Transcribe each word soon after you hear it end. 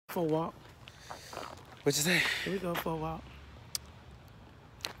For a walk. What you say? Can we go for a walk?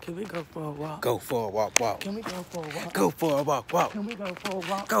 Can we go for a walk? Go for a walk. Can we go for a walk? Go for a walk. Can we go for a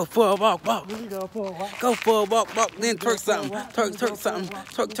walk? Go for a walk. Can we go for a walk? Go for a walk. Then twerk something. Twerk something.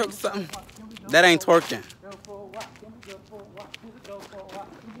 Twerk something. That ain't twerking. Go for a walk. Can we go for a walk? Can we go for a walk?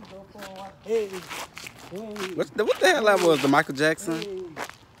 Can we go for a walk? Hey. What the hell that was? The Michael Jackson?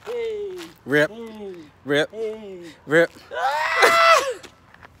 Hey. Rip. Hey. Rip. Hey. Rip.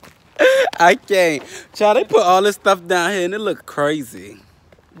 I can't. Child, they put all this stuff down here and it look crazy.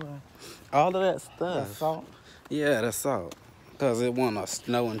 What? All of that stuff. That's salt? Yeah, that's salt. Because it wanna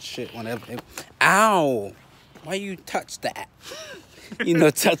snow and shit whenever. Ow! Why you touch that? You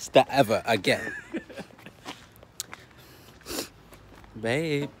know, touch that ever again.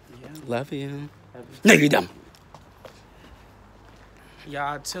 Babe, Yeah. love you. No, you don't.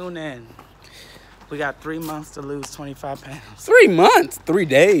 Y'all tune in. We got 3 months to lose 25 pounds. 3 months, 3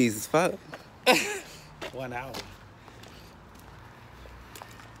 days. Fuck. 1 hour.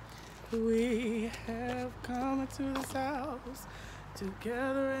 We have come into this house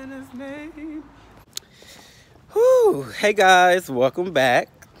together in His name. Whew. Hey guys, welcome back.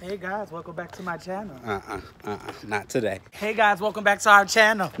 Hey guys, welcome back to my channel. Not today. Hey guys, welcome back to our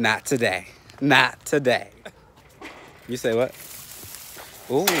channel. Not today. Not today. You say what?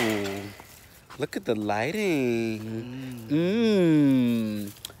 Ooh, look at the lighting.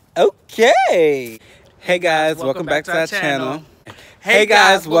 Okay. Hey guys, welcome back to our channel. Hey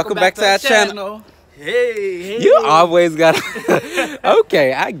guys, welcome back to our channel. Hey. You always got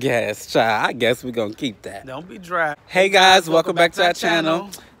okay, I guess, child. I guess we're gonna keep that. Don't be dry. Hey guys, welcome back to our channel.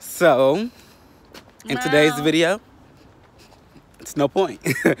 So, in today's video, it's no point.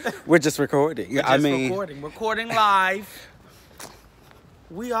 We're just recording. Recording live.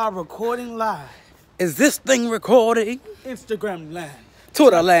 We are recording live. Is this thing recording? Instagram land.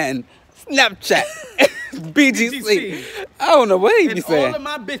 Twitter land. Snapchat. BGC. I don't know what he be And saying. all of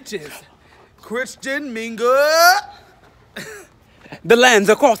my bitches. Christian Minga. The lands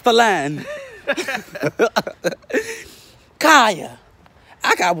across the land. Kaya,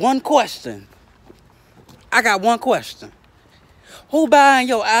 I got one question. Who buying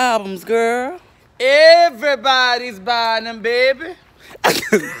your albums, girl? Everybody's buying them, baby.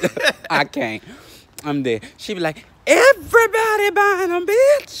 I can't. I'm there. She be like, everybody buying them,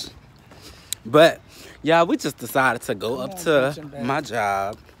 bitch. But, yeah, we just decided to go up to my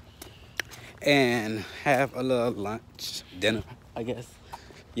job and have a little lunch, dinner, I guess.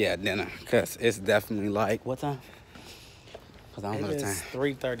 Yeah, dinner, because it's definitely like, what time? Because I don't know the time.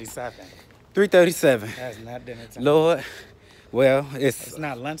 3:37. 3:37. That's not dinner time. Lord, well, It's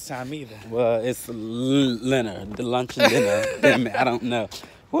not lunchtime either. well, it's dinner, the lunch and dinner. Damn it, I don't know.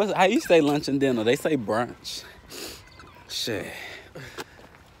 How you say lunch and dinner? They say brunch. Shit.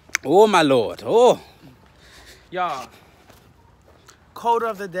 Oh, my Lord. Oh. Y'all, quote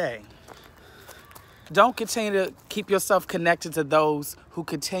of the day. Don't continue to keep yourself connected to those who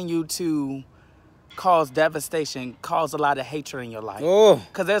continue to cause devastation, cause a lot of hatred in your life. Oh.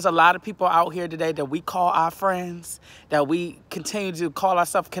 Because there's a lot of people out here today that we call our friends, that we continue to call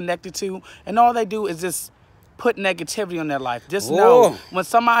ourselves connected to, and all they do is just put negativity on their life. Just know, when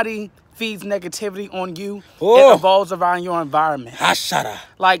somebody feeds negativity on you, it evolves around your environment. Hashara.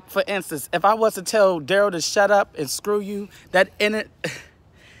 Like, for instance, if I was to tell Daryl to shut up and screw you, that inner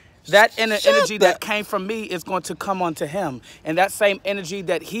energy that came from me is going to come onto him. And that same energy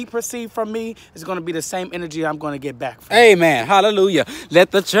that he perceived from me is going to be the same energy I'm going to get back from him. Amen. Hallelujah.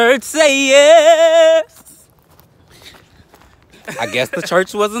 Let the church say yes. I guess the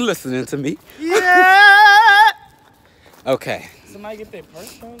church wasn't listening to me. Yeah. Okay. Somebody get their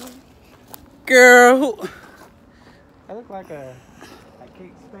purse stolen? Girl. Who? I look like a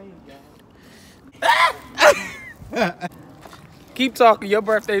Kate Spade guy. Keep talking. Your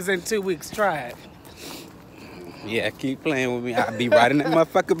birthday's in 2 weeks. Try it. Yeah, keep playing with me. I'll be right in that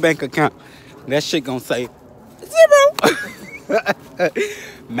motherfucking bank account. That shit gonna say 0.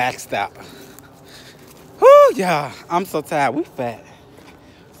 Maxed out. Whew, y'all. I'm so tired. We fat.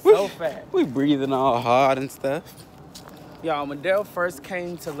 So fat. We breathing all hard and stuff. Y'all, when Daryl first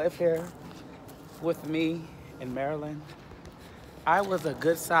came to live here with me in Maryland, I was a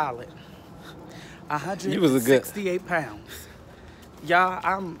good solid 168 pounds. Y'all,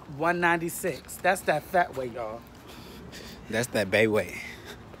 I'm 196. That's that fat weight, y'all. That's that bay weight.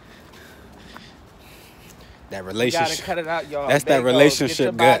 That relationship. You gotta cut it out, y'all. That's that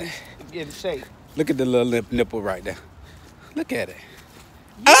relationship gut. Get in shape. Look at the little nipple right there. Look at it.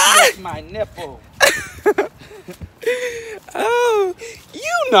 That's my nipple. Oh,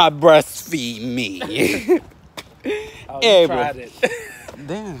 you not breastfeed me. Oh, you tried it.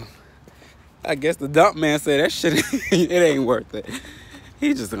 Damn. I guess the dump man said that shit, it ain't worth it.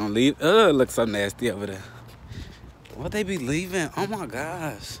 He just gonna leave. Ugh, looks so nasty over there. What they be leaving? Oh my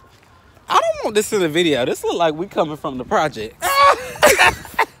gosh. I don't want this in the video. This look like we coming from the projects.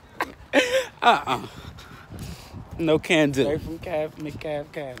 No can do. Straight from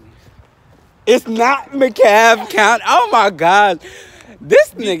McCabe County. It's not McCabe County. Oh my gosh.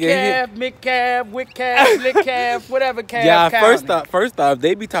 This nigga here. McCabe, Wickcab, Lickcab, whatever cab. Yeah, County. first off,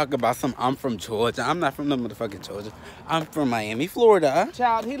 they be talking about I'm from Georgia. I'm not from no motherfucking Georgia. I'm from Miami, Florida.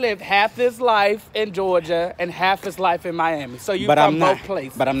 Child, he lived half his life in Georgia and half his life in Miami. So you from both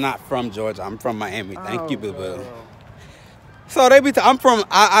places. But I'm not from Georgia. I'm from Miami. Thank you, boo-boo. So they be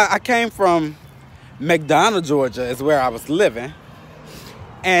I came from McDonough, Georgia is where I was living.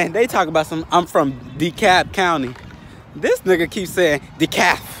 And they talk about I'm from DeKalb County. This nigga keeps saying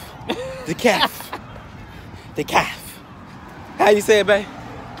DeKalb. DeKalb. DeKalb. How you say it, babe?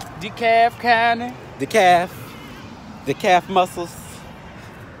 DeKalb County. DeKalb. The calf muscles.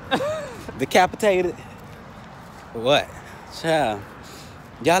 Decapitated. What? Child.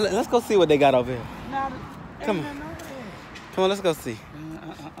 Y'all, let's go see what they got over here. Come on. Come on, let's go see.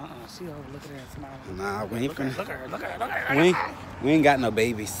 She over looking at her smiling. Nah, we ain't finna. Look at her. We ain't got no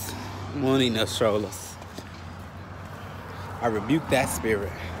babies. We don't need no strollers. I rebuke that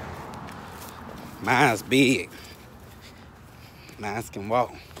spirit. Mine's big. Mine can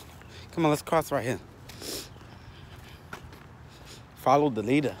walk. Come on, let's cross right here. Follow the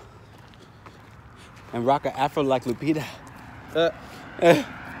leader. And rock an afro like Lupita.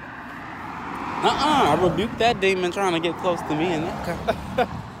 I rebuke that demon trying to get close to me and that car.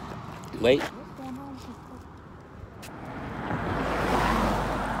 Wait.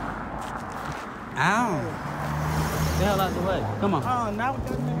 Ow. The hell out the way. Come on. Oh, now what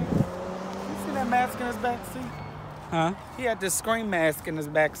that man? You see that mask in his back seat? Huh? He had this scream mask in his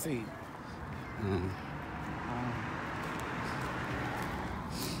back seat.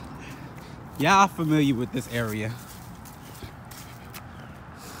 Y'all familiar with this area?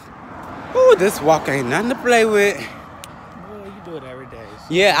 Ooh, this walk ain't nothing to play with. Boy, you do it every day.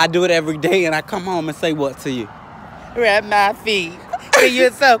 Yeah, I do it every day, and I come home and say what to you? Rub my feet. Will you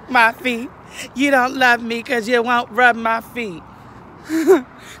soak my feet? You don't love me because you won't rub my feet.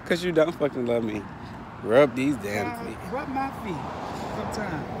 Because you don't fucking love me. Rub these damn feet. Rub my feet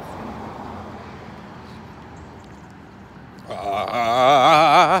sometimes.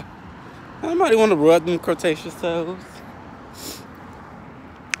 Somebody want to rub them Cretaceous toes?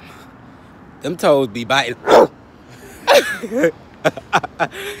 Them toes be biting.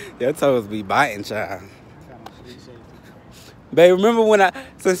 Your toes be biting, child. Babe, remember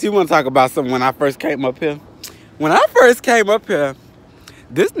since you want to talk about something when I first came up here? When I first came up here,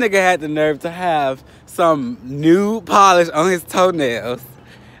 this nigga had the nerve to have some nude polish on his toenails.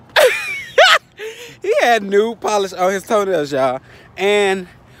 He had nude polish on his toenails, y'all. And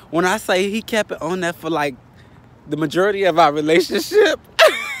when I say he kept it on there for like the majority of our relationship,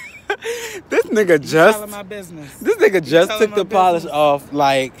 this nigga just took the polish off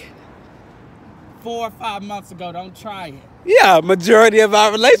like 4 or 5 months ago. Don't try it. Yeah, majority of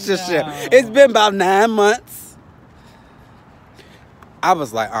our relationship. No. It's been about 9 months. I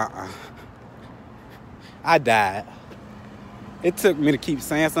was like, I died. It took me to keep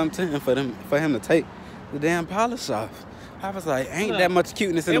saying something to him for him to take the damn polish off. I was like, ain't that much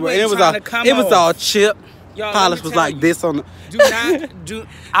cuteness in the world. It was all chip. Y'all, polish was like this on the...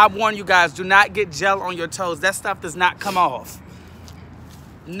 I warn you guys, do not get gel on your toes. That stuff does not come off.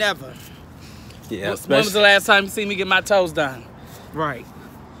 Never. Yeah, when was the last time you see me get my toes done? Right.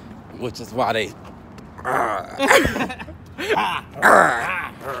 Which is why they...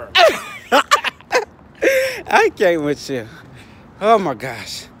 I can't with you. Oh my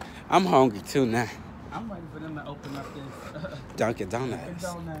gosh. I'm hungry too now. I'm ready for them to open up this Dunkin' Donuts.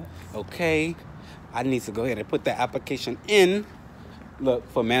 Okay. I need to go ahead and put that application in. Look,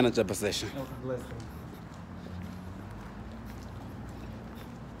 for manager position.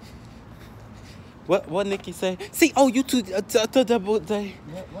 What Nikki say? C-O-U-T double A.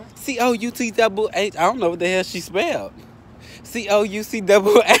 C-O-U-T double H. I don't know what the hell she spelled. C-O-U-C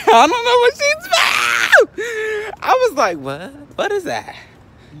double A. I don't know what she spelled. I was like, what? What is that?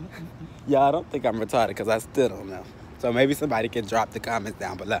 Y'all, I don't think I'm retarded because I still don't know. So maybe somebody can drop the comments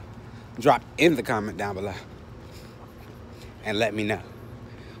down below. Drop in the comment down below. And let me know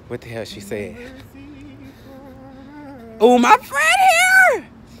what the hell she said. Oh, my friend here!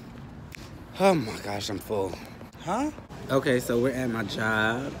 Oh my gosh, I'm full. Huh? Okay, so we're at my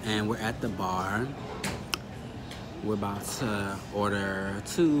job and we're at the bar. We're about to order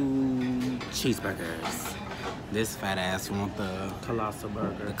 2 cheeseburgers. This fat ass want the Colossal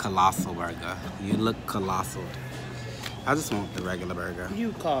burger. colossal burger. You look colossal. I just want the regular burger.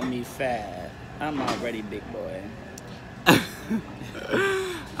 You call me fat. I'm already big boy.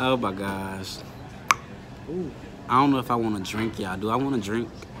 Oh my gosh. Ooh. I don't know if I want to drink, y'all. Do I want to drink?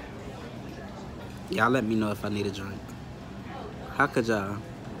 Y'all let me know if I need a drink. How could y'all?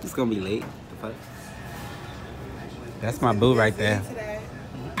 It's gonna be late. The fuck? That's my boo right there.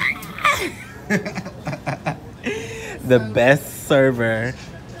 The best server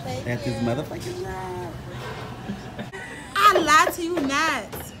at this motherfucking job. I lied to you not.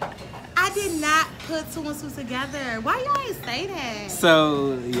 I did not put 2 and 2 together. Why y'all ain't say that?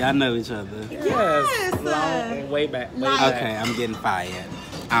 So y'all know each other. Yes. Long, way back. Way Like- back. Okay, I'm getting fired.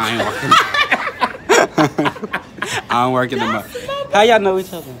 I ain't working. I don't work in the month. How y'all know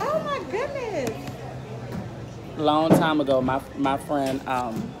each other? Oh my goodness. Long time ago, my friend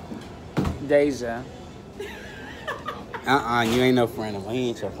Deja. You ain't no friend of mine. He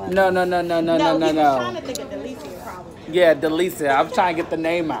ain't your friend. No. He was trying to think of Delicia probably. Yeah, Delicia. I was trying to get the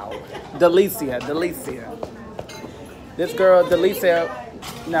name out. Delicia. This girl, Delicia.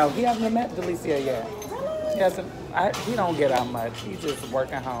 No, he hasn't met Delicia yet. He hasn't. He don't get out much. He's just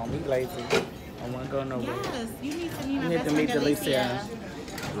working home. He lazy. I want to go nowhere. Yes, you need to meet my You need best to meet friend Delicia.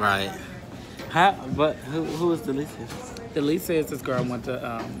 Right. How? But who is Delicia? Delicia is this girl I went to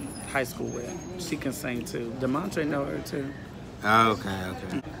high school with. She can sing too. Demontre know her too.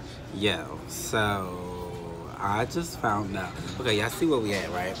 Okay. Yo, so I just found out. Okay, y'all see where we at,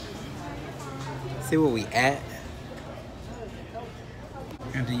 right? See where we at?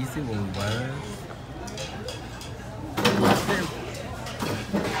 And do you see where we was?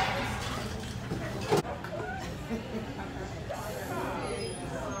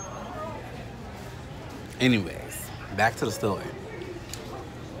 Anyways, back to the story.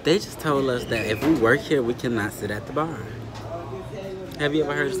 They just told us that if we work here, we cannot sit at the bar. Have you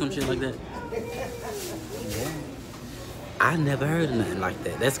ever heard of some shit like that? Yeah. I never heard of nothing like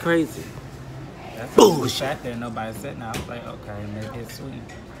that. That's crazy. That's Bullshit. we sat there, nobody sitting. I was like, okay, maybe it's sweet.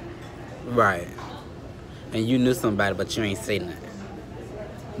 Right. And you knew somebody, but you ain't say nothing.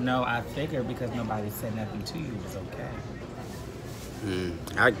 No, I figured because nobody said nothing to you, it was okay.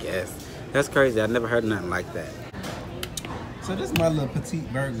 I guess. That's crazy. I never heard of nothing like that. So this is my little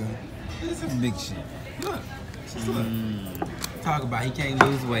petite burger. This is big shit. Look. Just look. Talk about he can't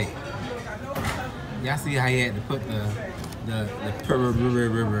lose weight. Y'all see how he had to put the Perrier.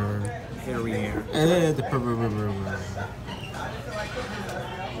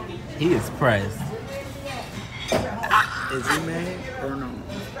 He is pressed. Is he mad or no?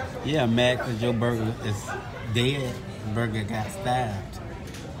 Yeah, mad because your burger is dead. Burger got stabbed.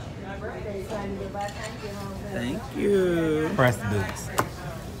 Thank you. Press boots.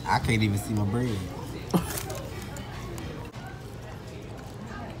 I can't even see my bread.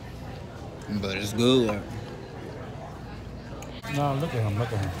 But it's good. No, look at him. I'm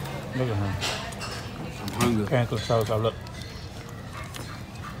hungry. Can't control, so look.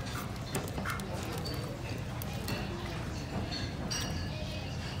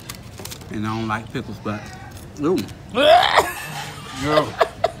 And I don't like pickles, but ooh. Yo.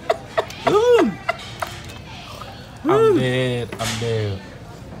 Ooh. I'm dead.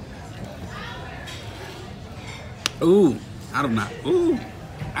 Ooh. I don't know. Ooh.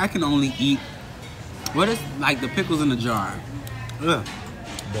 I can only eat what is like the pickles in the jar. Ugh.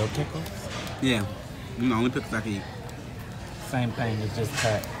 Dill pickles? Yeah. The only pickles I can eat. Same thing, it's just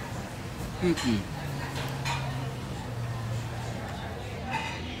cut.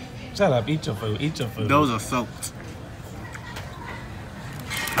 Shut up, eat your food. Those are soaked.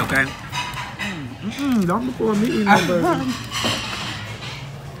 Okay? Don't pour me eating no burger.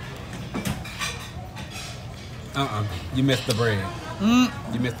 You missed the bread.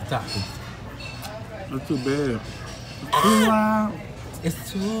 You missed the toppings. That's too bad. Too loud.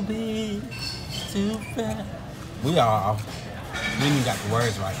 It's too big, too fat. We all. We ain't even got the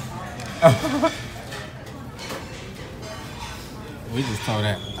words right. We just told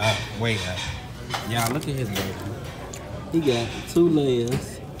that way up. Y'all, look at his burger. He got 2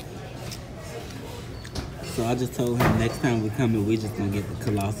 layers. So I just told him next time we come in, we just gonna get the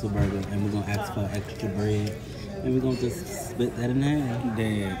colossal burger and we're gonna ask for extra bread. And we're gonna just split that in half.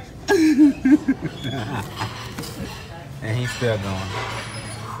 Dead. And he's still going.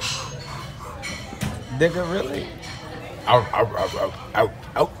 Nigga, really? Ow.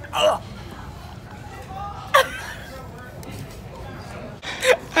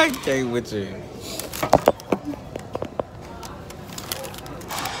 I can't with you.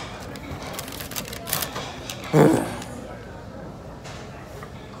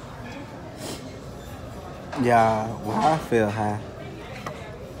 Yeah, well, I feel high.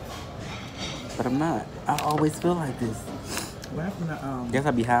 But I'm not. I always feel like this. What happened to Guess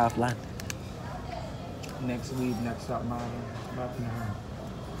I'll be high off life. next week, next up model? What happened to her?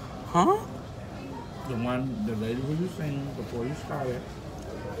 Huh? The lady who you seen before you started,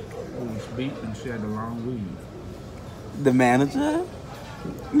 who was beat and she had the long weave. The manager?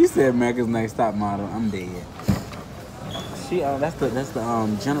 You said America's Next Top Model. I'm dead. She that's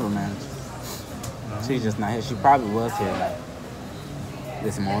the general manager. She's just not here. She probably was here like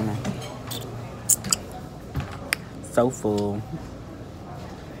this morning. So full.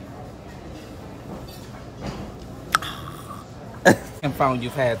 And phone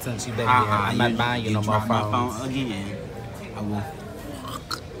you've had since you've been here. I'm not buying you no more phones. My phone again. I will.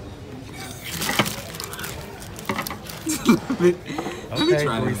 Let me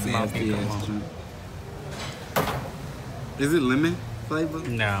try this nasty ass drink. Is it lemon flavor?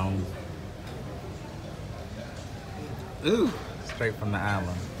 No. Ooh. Straight from the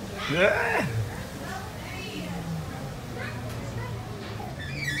island.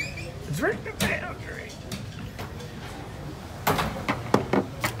 Drink the damn drink.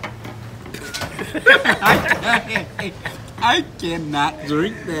 I cannot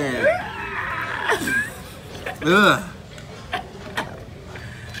drink that. Ugh.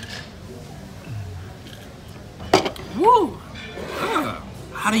 Woo. Ugh.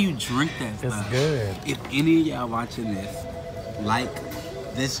 How do you drink that stuff? It's good. If any of y'all watching this like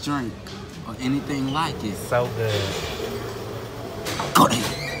this drink or anything like it, So good. go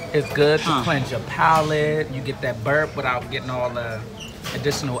there. It's good to cleanse your palate. You get that burp without getting all the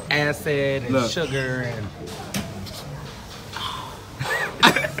additional acid and sugar and.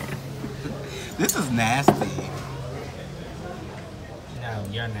 This is nasty. No,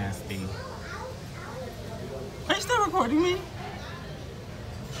 you're nasty. Are you still recording me?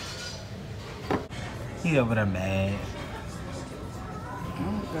 He over there mad.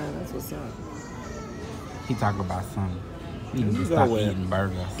 Oh, God, that's what's up. He talking about something. He need to stop eating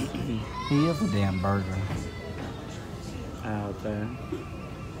burgers. He is a damn burger. Out there.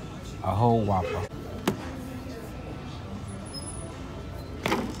 A whole Whopper.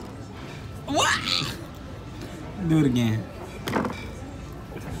 What? Do it again.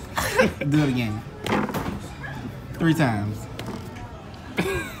 Do it again. 3 times.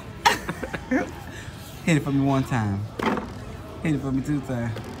 Hit it for me 1 time. Hit it for me 2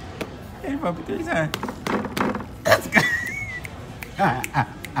 times. Hit it for me 3 times. That's good.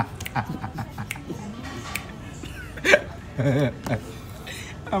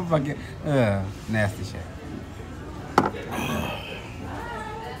 I'm fucking nasty shit.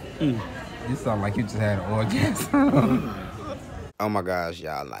 You sound like you just had an orgasm. Oh my gosh,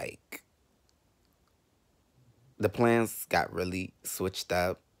 y'all, like the plans got really switched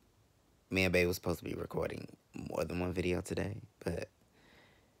up. Me and Bae was supposed to be recording more than 1 video today, but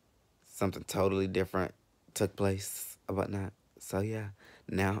something totally different took place or whatnot. So yeah,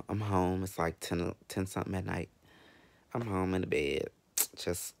 now I'm home. It's like 10 something at night. I'm home in the bed,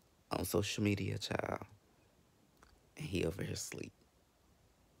 just on social media, child. And he over here asleep.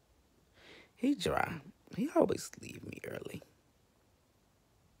 He dry. He always leave me early.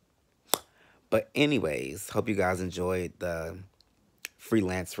 But anyways, hope you guys enjoyed the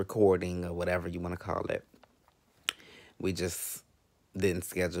freelance recording or whatever you want to call it. We just didn't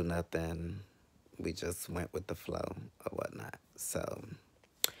schedule nothing. We just went with the flow or whatnot. So,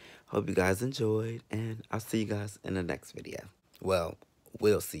 hope you guys enjoyed, and I'll see you guys in the next video. Well,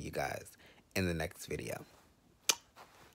 we'll see you guys in the next video.